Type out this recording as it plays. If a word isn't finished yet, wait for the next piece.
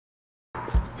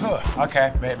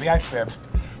Okay, maybe I fibbed.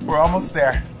 We're almost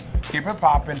there. Keep it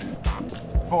popping.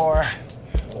 4,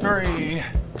 3,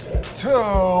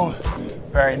 2.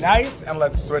 Very nice, and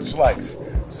let's switch legs.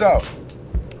 So,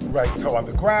 right toe on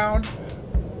the ground,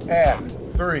 and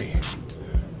 3,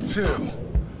 2,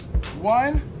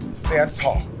 1. Stand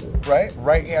tall, right?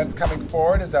 Right hand's coming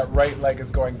forward as that right leg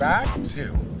is going back. 2,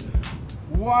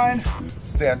 1.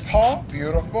 Stand tall,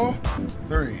 beautiful.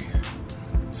 3,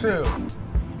 2,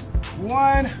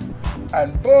 1,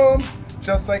 and boom,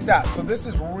 just like that. So this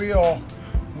is real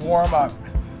warm up,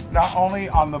 not only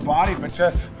on the body, but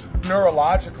just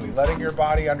neurologically, letting your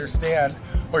body understand,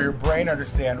 or your brain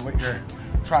understand, what you're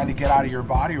trying to get out of your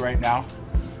body right now.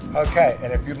 Okay,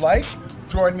 and if you'd like,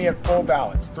 join me at full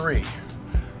balance. 3,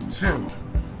 2,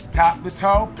 tap the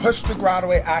toe, push the ground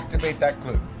away, activate that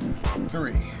glute.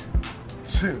 3,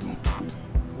 2,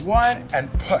 1,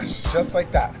 and push, just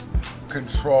like that.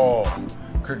 Control,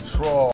 control.